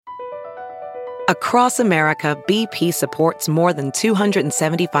Across America, BP supports more than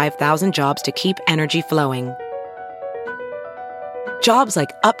 275,000 jobs to keep energy flowing. Jobs like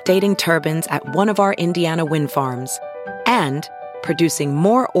updating turbines at one of our Indiana wind farms and producing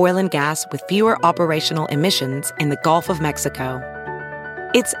more oil and gas with fewer operational emissions in the Gulf of Mexico.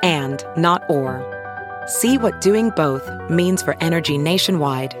 It's and, not or. See what doing both means for energy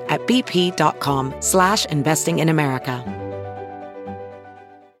nationwide at bp.com/investing in America.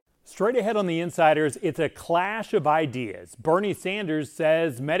 Straight ahead on The Insiders, it's a clash of ideas. Bernie Sanders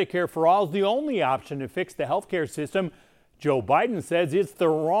says Medicare for All is the only option to fix the healthcare system. Joe Biden says it's the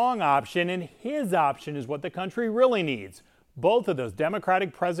wrong option, and his option is what the country really needs. Both of those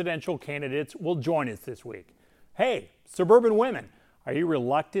Democratic presidential candidates will join us this week. Hey, suburban women, are you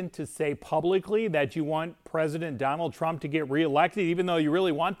reluctant to say publicly that you want President Donald Trump to get reelected, even though you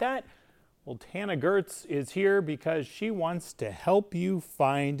really want that? Well, Tana Goertz is here because she wants to help you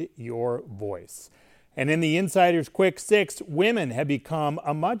find your voice. And in the Insider's Quick Six, women have become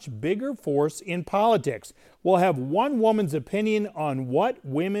a much bigger force in politics. We'll have one woman's opinion on what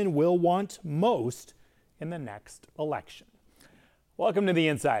women will want most in the next election. Welcome to the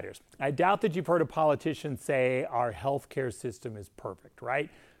Insiders. I doubt that you've heard a politician say our healthcare system is perfect,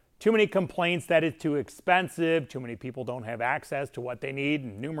 right? Too many complaints that it's too expensive, too many people don't have access to what they need,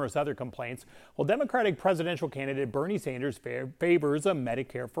 and numerous other complaints. Well, Democratic presidential candidate Bernie Sanders favors a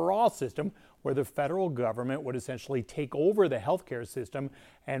Medicare for All system where the federal government would essentially take over the healthcare system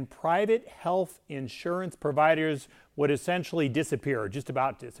and private health insurance providers would essentially disappear, or just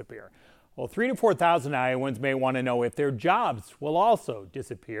about disappear. Well, 3,000 to 4,000 Iowans may want to know if their jobs will also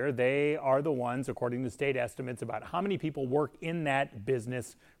disappear. They are the ones, according to state estimates, about how many people work in that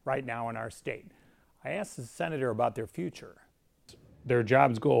business right now in our state. I asked the senator about their future. Their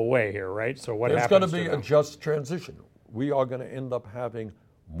jobs go away here, right? So what happens? There's going to be a just transition. We are going to end up having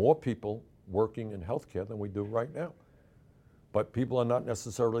more people working in healthcare than we do right now. But people are not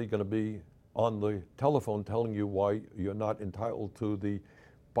necessarily going to be on the telephone telling you why you're not entitled to the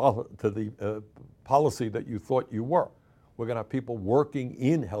policy that you thought you were. We're going to have people working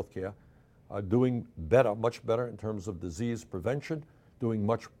in healthcare, doing better, much better in terms of disease prevention, doing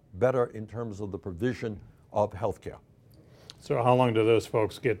much better in terms of the provision of healthcare. So how long do those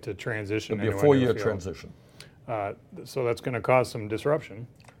folks get to transition? It'll be a 4-year transition. So that's going to cause some disruption.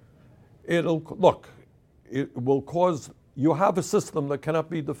 It will cause, you have a system that cannot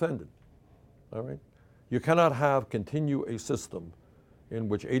be defended, all right? You cannot continue a system in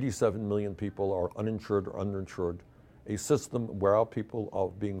which 87 million people are uninsured or underinsured, a system where our people are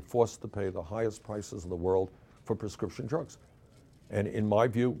being forced to pay the highest prices in the world for prescription drugs. And in my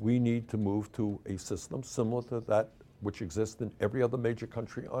view, we need to move to a system similar to that which exists in every other major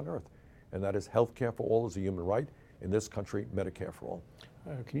country on earth. And that is healthcare for all as a human right. In this country, Medicare for all.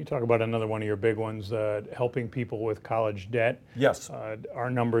 Can you talk about another one of your big ones, helping people with college debt? Yes.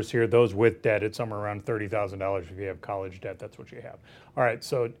 Our numbers here, those with debt, it's somewhere around $30,000 if you have college debt. That's what you have. All right,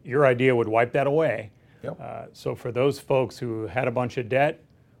 so your idea would wipe that away. Yep. So for those folks who had a bunch of debt,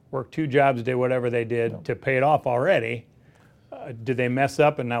 worked 2 jobs, did whatever they did to pay it off already, did they mess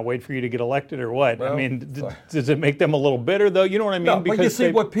up and not wait for you to get elected or what? Well, I mean, does it make them a little bitter though? You know what I mean? No, but you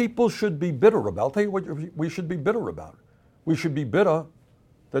see, what people should be bitter about, I'll tell you what we should be bitter about. We should be bitter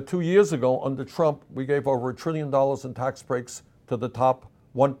that 2 years ago under Trump, we gave over $1 trillion in tax breaks to the top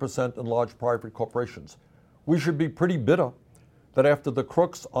 1% in large private corporations. We should be pretty bitter that after the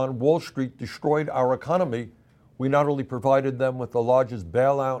crooks on Wall Street destroyed our economy, we not only provided them with the largest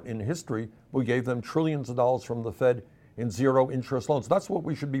bailout in history, we gave them trillions of dollars from the Fed in zero interest loans. That's what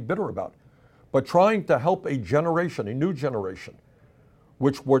we should be bitter about. But trying to help a generation, a new generation,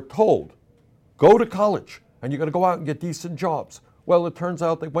 which were told, go to college and you're going to go out and get decent jobs. Well, it turns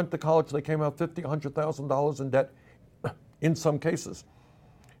out they went to college, they came out $50,000, $100,000 in debt in some cases.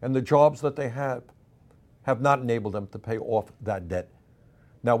 And the jobs that they have not enabled them to pay off that debt.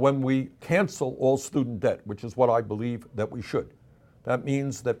 Now, when we cancel all student debt, which is what I believe that we should, that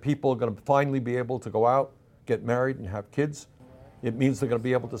means that people are going to finally be able to go out, get married, and have kids. It means they're going to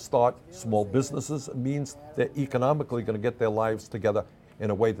be able to start small businesses. It means they're economically going to get their lives together in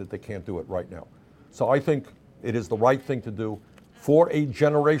a way that they can't do it right now. So I think it is the right thing to do for a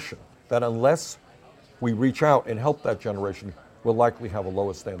generation that unless we reach out and help that generation, will likely have a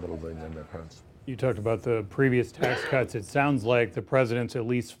lower standard of living than their parents. You talked about the previous tax cuts. It sounds like the president's at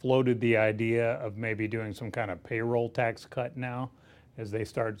least floated the idea of maybe doing some kind of payroll tax cut now as they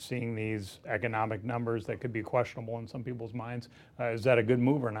start seeing these economic numbers that could be questionable in some people's minds. Is that a good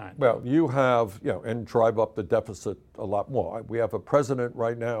move or not? Well, you have, and drive up the deficit a lot more. We have a president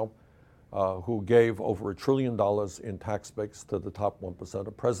right now who gave over $1 trillion in tax breaks to the top 1%,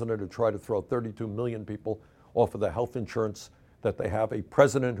 a president who tried to throw 32 million people off of the health insurance that they have, a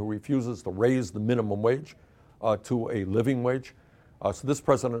president who refuses to raise the minimum wage to a living wage. So this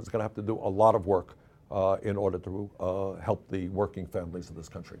president is going to have to do a lot of work in order to help the working families of this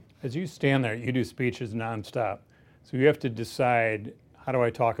country. As you stand there, you do speeches nonstop. So you have to decide, how do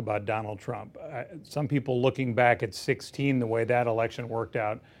I talk about Donald Trump? Some people looking back at 2016, the way that election worked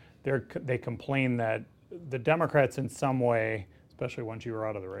out, they complain that the Democrats in some way, especially once you were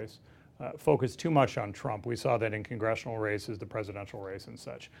out of the race, focused too much on Trump. We saw that in congressional races, the presidential race and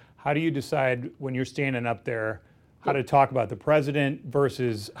such. How do you decide when you're standing up there how to talk about the president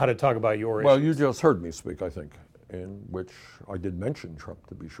versus how to talk about your issues? Well, you just heard me speak, I think, in which I did mention Trump,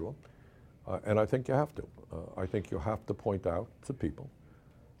 to be sure. And I think you have to. I think you have to point out to people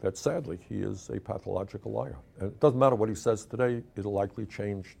that sadly he is a pathological liar. And it doesn't matter what he says today, it'll likely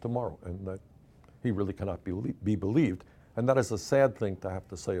change tomorrow, and that he really cannot be believed. And that is a sad thing to have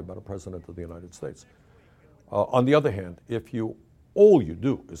to say about a president of the United States. On the other hand, if all you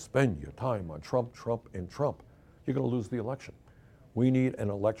do is spend your time on Trump, Trump, and Trump, you're going to lose the election. We need an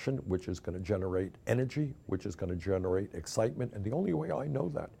election which is going to generate energy, which is going to generate excitement, and the only way I know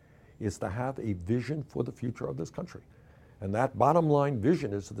that is to have a vision for the future of this country. And that bottom line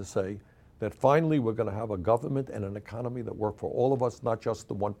vision is to say that finally we're going to have a government and an economy that work for all of us, not just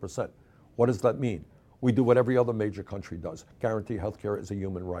the 1%. What does that mean? We do what every other major country does. Guarantee health care is a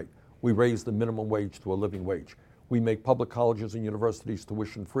human right. We raise the minimum wage to a living wage. We make public colleges and universities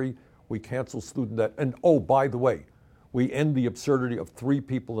tuition free. We cancel student debt. And oh, by the way, we end the absurdity of 3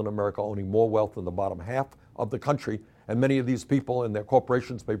 people in America owning more wealth than the bottom half of the country. And many of these people and their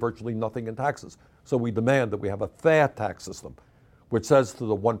corporations pay virtually nothing in taxes. So we demand that we have a fair tax system, which says to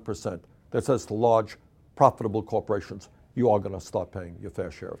the 1%, that says to large, profitable corporations, you are going to start paying your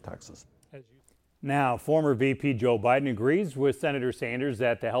fair share of taxes. Now, former VP Joe Biden agrees with Senator Sanders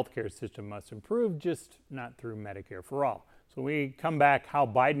that the healthcare system must improve, just not through Medicare for all. So we come back how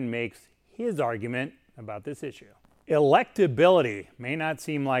Biden makes his argument about this issue. Electability may not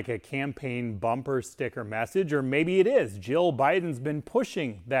seem like a campaign bumper sticker message, or maybe it is. Jill Biden's been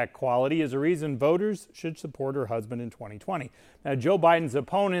pushing that quality as a reason voters should support her husband in 2020. Now, Joe Biden's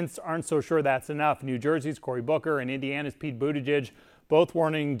opponents aren't so sure that's enough. New Jersey's Cory Booker and Indiana's Pete Buttigieg both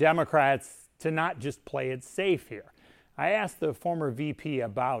warning Democrats to not just play it safe here. I asked the former VP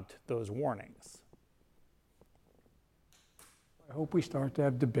about those warnings. I hope we start to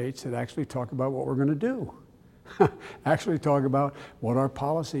have debates that actually talk about what we're going to do. Actually talk about what our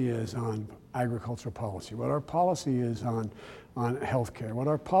policy is on agricultural policy, what our policy is on health care, what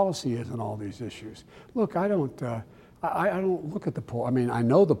our policy is on all these issues. Look, I don't look at the poll. I mean, I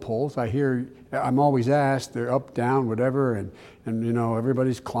know the polls. I hear, I'm always asked, they're up, down, whatever, and you know,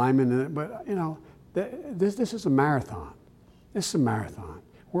 everybody's climbing in it. But, you know, this is a marathon. This is a marathon.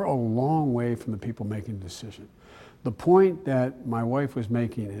 We're a long way from the people making the decision. The point that my wife was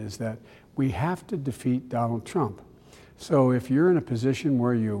making is that we have to defeat Donald Trump. So if you're in a position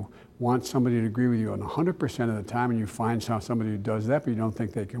where you want somebody to agree with you on 100% of the time and you find somebody who does that but you don't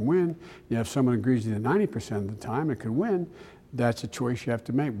think they can win, you have someone who agrees with you 90% of the time and can win, that's a choice you have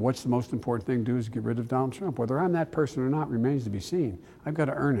to make. What's the most important thing to do is get rid of Donald Trump. Whether I'm that person or not remains to be seen. I've got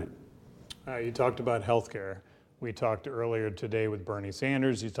to earn it. You talked about health care. We talked earlier today with Bernie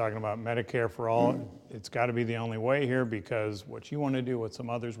Sanders. He's talking about Medicare for all. It's got to be the only way here because what you want to do, what some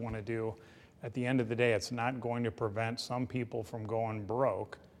others want to do, at the end of the day, it's not going to prevent some people from going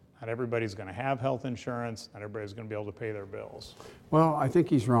broke. Not everybody's going to have health insurance. Not everybody's going to be able to pay their bills. Well, I think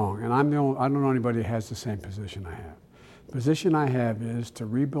he's wrong, and I don't know anybody that has the same position I have. The position I have is to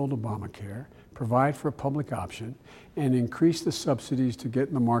rebuild Obamacare, provide for a public option, and increase the subsidies to get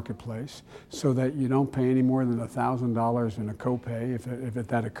in the marketplace so that you don't pay any more than $1,000 in a copay if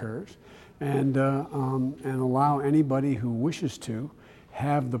that occurs, and allow anybody who wishes to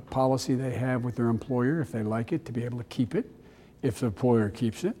have the policy they have with their employer, if they like it, to be able to keep it, if the employer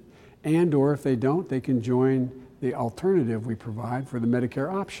keeps it, and or if they don't, they can join the alternative we provide for the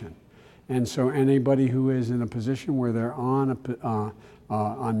Medicare option. And so anybody who is in a position where they're on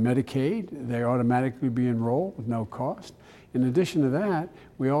Medicaid, they automatically be enrolled with no cost. In addition to that,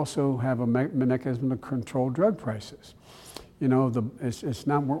 we also have a mechanism to control drug prices. You know, it's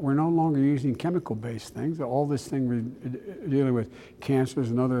not, we're no longer using chemical-based things. All this thing we're dealing with, cancers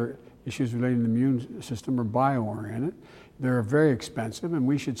and other issues relating to the immune system, are bio-oriented. They're very expensive, and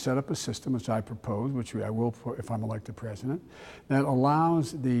we should set up a system, which I propose, which I will if I'm elected president, that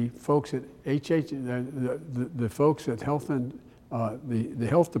allows the folks at the folks at Health and the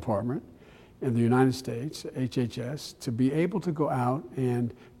Health Department in the United States, HHS, to be able to go out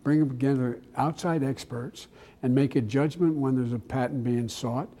and bring together outside experts and make a judgment when there's a patent being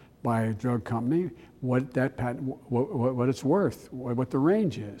sought by a drug company, what that patent, what it's worth, what the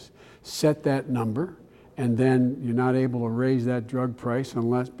range is. Set that number, and then you're not able to raise that drug price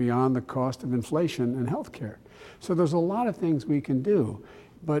unless beyond the cost of inflation and healthcare. So there's a lot of things we can do.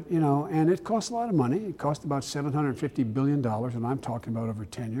 But, and it costs a lot of money. It costs about $750 billion, and I'm talking about over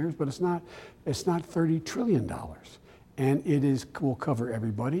 10 years, but it's not $30 trillion. And will cover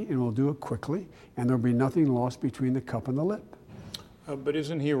everybody, and we'll do it quickly, and there'll be nothing lost between the cup and the lip. But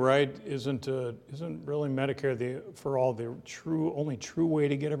isn't he right? Isn't really Medicare the only true way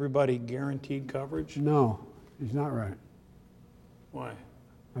to get everybody guaranteed coverage? No, he's not right. Why?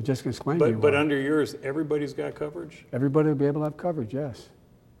 I just explained to you. But under yours, everybody's got coverage? Everybody will be able to have coverage, yes.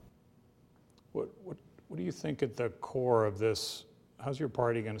 What do you think at the core of this? How's your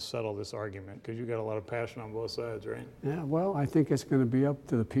party going to settle this argument? Because you've got a lot of passion on both sides, right? Yeah, well, I think it's going to be up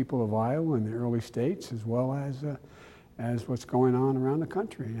to the people of Iowa and the early states, as well as what's going on around the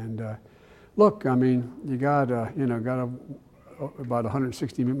country. And look, I mean, you got about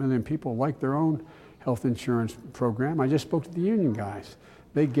 160 million people like their own health insurance program. I just spoke to the union guys.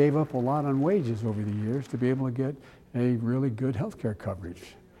 They gave up a lot on wages over the years to be able to get a really good health care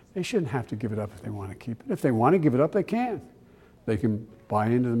coverage. They shouldn't have to give it up if they want to keep it. If they want to give it up, they can. They can buy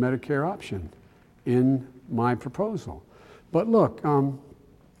into the Medicare option in my proposal. But look, I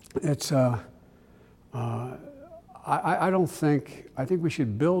think we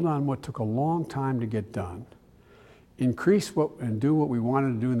should build on what took a long time to get done, increase and do what we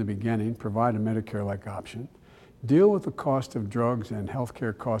wanted to do in the beginning, provide a Medicare-like option, deal with the cost of drugs and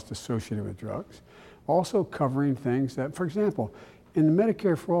healthcare costs associated with drugs, also covering things that, for example, in the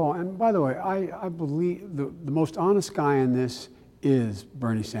Medicare for All, and by the way, I believe the most honest guy in this is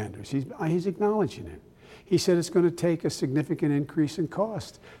Bernie Sanders. He's acknowledging it. He said it's going to take a significant increase in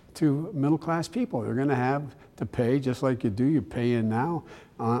cost to middle-class people. They're going to have to pay, just like you pay in now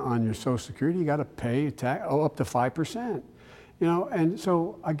on your Social Security. You got to pay up to 5%. And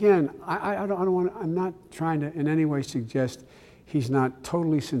so again, I'm not trying to in any way suggest he's not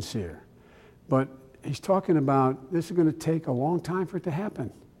totally sincere, but he's talking about this is going to take a long time for it to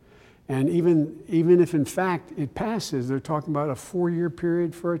happen. And even if in fact it passes, they're talking about a 4-year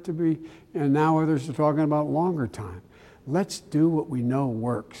period for it to be, and now others are talking about longer time. Let's do what we know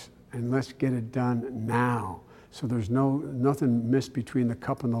works, and let's get it done now, so there's nothing missed between the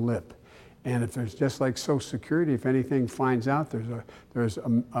cup and the lip. And if there's, just like Social Security, if anything finds out there's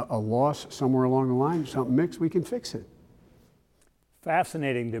a loss somewhere along the line, something mixed, we can fix it.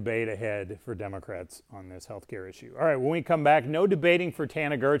 Fascinating debate ahead for Democrats on this healthcare issue. All right, when we come back, no debating for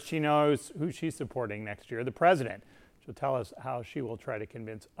Tana Goertz. She knows who she's supporting next year, the president. She'll tell us how she will try to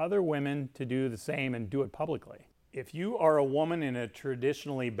convince other women to do the same and do it publicly. If you are a woman in a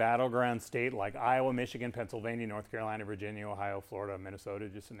traditionally battleground state like Iowa, Michigan, Pennsylvania, North Carolina, Virginia, Ohio, Florida, Minnesota,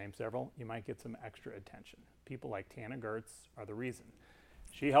 just to name several, you might get some extra attention. People like Tana Goertz are the reason.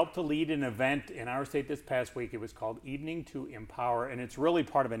 She helped to lead an event in our state this past week. It was called Evening to Empower, and it's really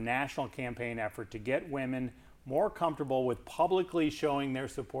part of a national campaign effort to get women more comfortable with publicly showing their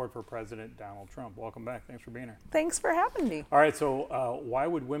support for President Donald Trump. Welcome back. Thanks for being here. Thanks for having me. All right, so why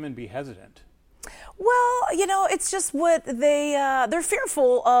would women be hesitant? Well, it's just what they're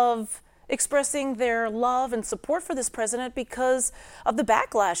fearful of expressing their love and support for this president because of the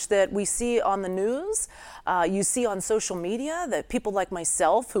backlash that we see on the news. You see on social media that people like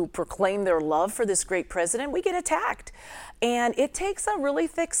myself who proclaim their love for this great president, we get attacked. And it takes a really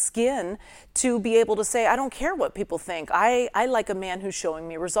thick skin to be able to say, I don't care what people think. I like a man who's showing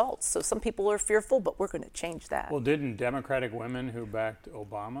me results. So some people are fearful, but we're going to change that. Well, didn't Democratic women who backed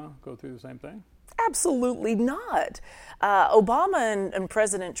Obama go through the same thing? Absolutely not. Obama and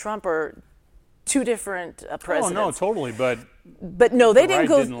President Trump are two different presidents. Oh, no, totally, but no, they didn't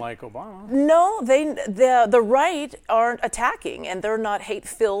didn't like Obama. No, the right aren't attacking, and they're not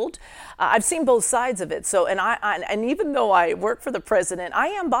hate-filled. I've seen both sides of it. So, and even though I work for the president, I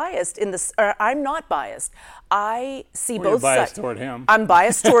am biased in this. I'm not biased. I see both sides. You're biased toward him. I'm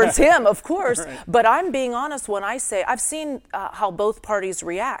biased towards him, of course. Right. But I'm being honest when I say I've seen how both parties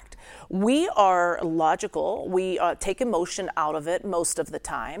react. We are logical. We take emotion out of it most of the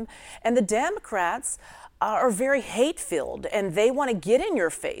time, and the Democrats are very hate-filled, and they want to get in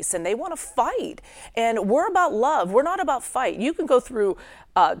your face, and they want to fight. And we're about love. We're not about fight. You can go through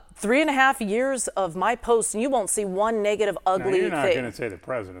 3.5 years of my posts, and you won't see one negative, ugly thing. You're not going to say the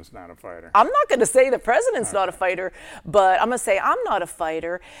president's not a fighter. I'm not going to say the president's not a fighter, but I'm going to say I'm not a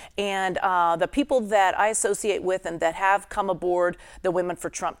fighter. And the people that I associate with and that have come aboard the Women for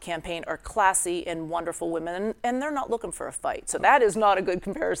Trump campaign are classy and wonderful women, and they're not looking for a fight. So that is not a good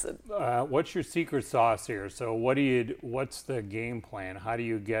comparison. What's your secret sauce here? So what's the game plan? How do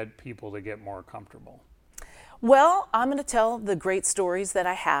you get people to get more comfortable? Well, I'm going to tell the great stories that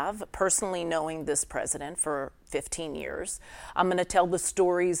I have, personally knowing this president for 15 years. I'm going to tell the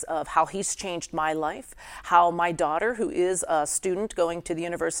stories of how he's changed my life, how my daughter, who is a student going to the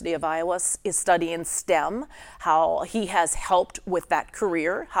University of Iowa, is studying STEM, how he has helped with that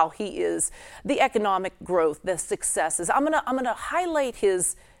career, how he is the economic growth, the successes. I'm going to highlight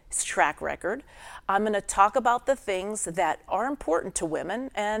his track record. I'm going to talk about the things that are important to women,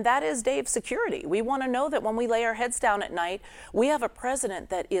 and that is, Dave, security. We want to know that when we lay our heads down at night, we have a president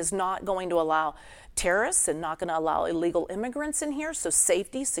that is not going to allow terrorists and not going to allow illegal immigrants in here. So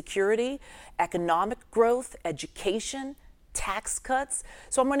safety, security, economic growth, education, tax cuts.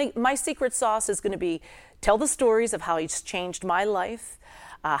 So my secret sauce is going to be tell the stories of how he's changed my life,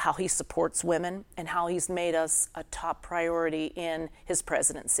 how he supports women, and how he's made us a top priority in his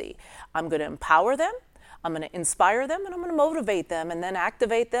presidency. I'm going to empower them, I'm going to inspire them, and I'm going to motivate them, and then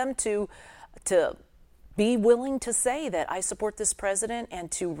activate them to be willing to say that I support this president, and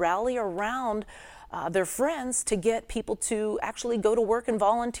to rally around their friends to get people to actually go to work and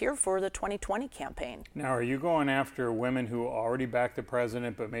volunteer for the 2020 campaign. Now, are you going after women who already back the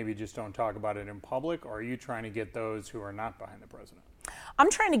president but maybe just don't talk about it in public, or are you trying to get those who are not behind the president? I'm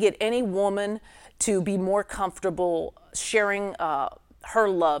trying to get any woman to be more comfortable sharing her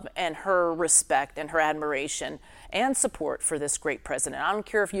love and her respect and her admiration and support for this great president. I don't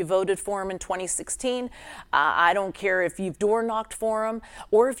care if you voted for him in 2016. I don't care if you've door knocked for him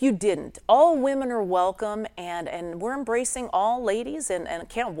or if you didn't. All women are welcome, and we're embracing all ladies, and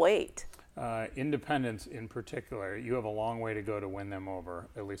can't wait. Independents in particular, you have a long way to go to win them over,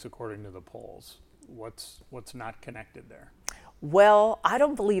 at least according to the polls. What's not connected there? Well, I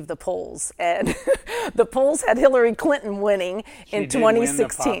don't believe the polls, and the polls had Hillary Clinton winning in 2016.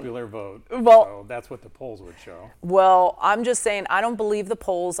 She did win the popular vote, well, so that's what the polls would show. Well, I'm just saying I don't believe the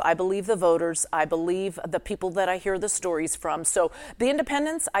polls. I believe the voters. I believe the people that I hear the stories from. So the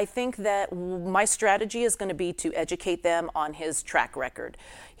independents, I think that my strategy is going to be to educate them on his track record.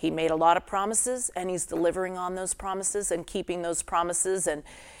 He made a lot of promises, and he's delivering on those promises and keeping those promises. And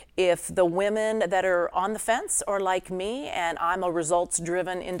if the women that are on the fence are like me, and I'm a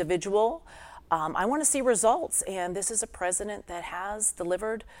results-driven individual, I want to see results. And this is a president that has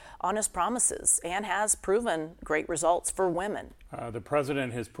delivered on his promises and has proven great results for women. The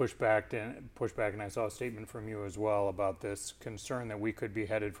president has pushed back, and I saw a statement from you as well about this concern that we could be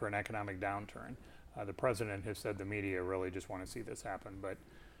headed for an economic downturn. The president has said the media really just want to see this happen, but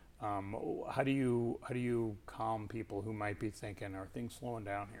how do you calm people who might be thinking, are things slowing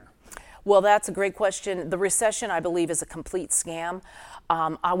down here? Well, that's a great question. The recession, I believe, is a complete scam.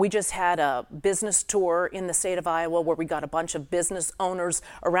 We just had a business tour in the state of Iowa where we got a bunch of business owners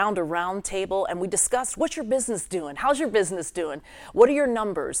around a round table, and we discussed, what's your business doing? How's your business doing? What are your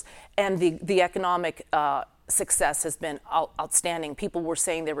numbers? And the economic success has been outstanding. People were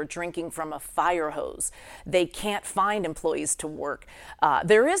saying they were drinking from a fire hose. They can't find employees to work.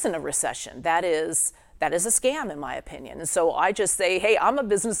 There isn't a recession. That is a scam, in my opinion. And so I just say, hey, I'm a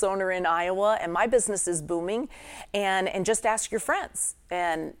business owner in Iowa, and my business is booming, and just ask your friends.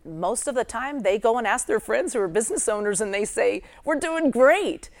 And most of the time, they go and ask their friends who are business owners, and they say, we're doing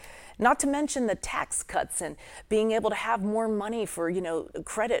great. Not to mention the tax cuts and being able to have more money for,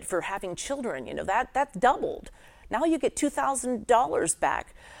 credit for having children. That's doubled. Now you get $2,000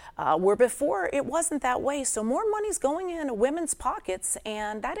 back, where before it wasn't that way. So more money's going in women's pockets,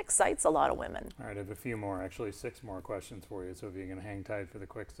 and that excites a lot of women. All right, I have a few more, actually 6 more questions for you. So if you're going to hang tight for the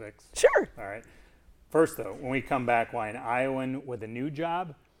quick 6. Sure. All right. First, though, when we come back, why an Iowan with a new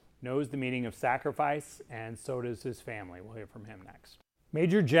job knows the meaning of sacrifice, and so does his family. We'll hear from him next.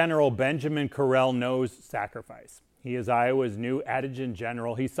 Major General Benjamin Carell knows sacrifice. He is Iowa's new adjutant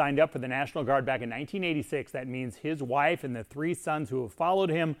general. He signed up for the National Guard back in 1986. That means his wife and the 3 sons who have followed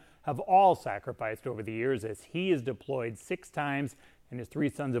him have all sacrificed over the years, as he is deployed 6 times and his 3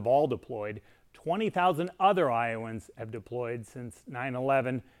 sons have all deployed. 20,000 other Iowans have deployed since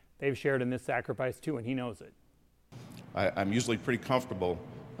 9/11. They've shared in this sacrifice too, and he knows it. I'm usually pretty comfortable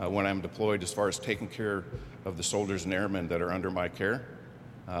when I'm deployed as far as taking care of the soldiers and airmen that are under my care.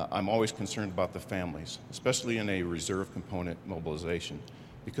 I'm always concerned about the families, especially in a reserve component mobilization,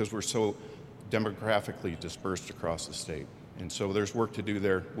 because we're so demographically dispersed across the state. And so there's work to do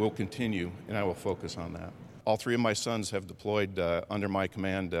there. We'll continue, and I will focus on that. All three of my sons have deployed under my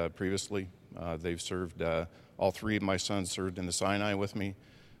command previously. They've served, all three of my sons served in the Sinai with me.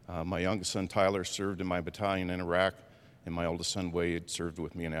 My youngest son, Tyler, served in my battalion in Iraq, and my oldest son, Wade, served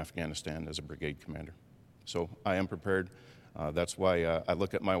with me in Afghanistan as a brigade commander. So I am prepared. That's why I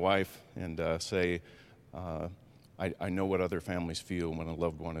look at my wife and say, I know what other families feel when a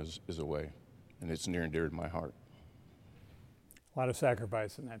loved one is away, and it's near and dear to my heart. A lot of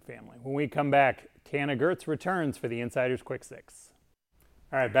sacrifice in that family. When we come back, Tana Goertz returns for the Insider's Quick Six.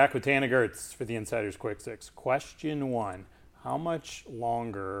 All right, back with Tana Goertz for the Insider's Quick Six. Question 1, how much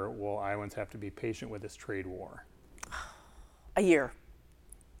longer will Iowans have to be patient with this trade war? A year.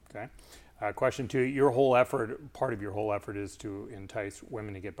 Okay. Question 2, your whole effort, part of your whole effort is to entice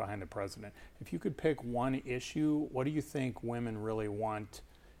women to get behind the president. If you could pick one issue, what do you think women really want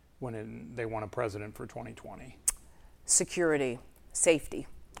when they want a president for 2020? Security, safety.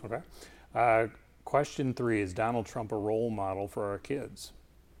 Okay. Question 3, is Donald Trump a role model for our kids?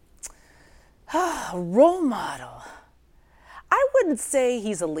 Role model. I wouldn't say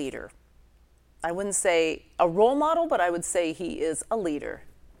he's a leader. I wouldn't say a role model, but I would say he is a leader.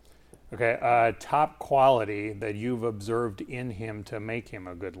 Okay. Top quality that you've observed in him to make him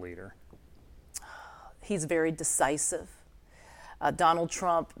a good leader? He's very decisive. Donald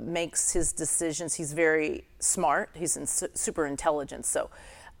Trump makes his decisions. He's very smart. He's super intelligent. So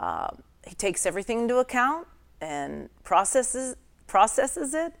he takes everything into account and processes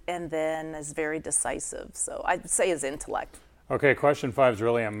it, and then is very decisive. So I'd say his intellect. Okay, question 5 is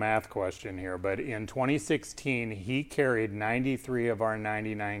really a math question here, but in 2016, he carried 93 of our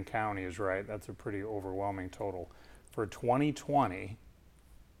 99 counties, right? That's a pretty overwhelming total. For 2020,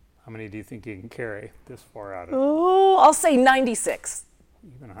 how many do you think he can carry this far out? Oh, I'll say 96.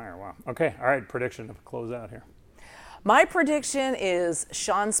 Even higher, wow. Okay, all right, prediction to close out here. My prediction is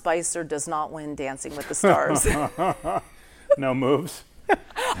Sean Spicer does not win Dancing with the Stars. No moves?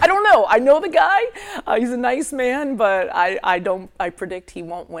 I don't know. I know the guy. He's a nice man, but I predict he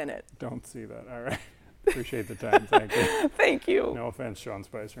won't win it. Don't see that. All right. Appreciate the time. Thank you. Thank you. No offense, Sean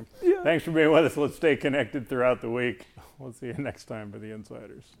Spicer. Yeah. Thanks for being with us. Let's stay connected throughout the week. We'll see you next time for the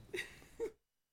Insiders.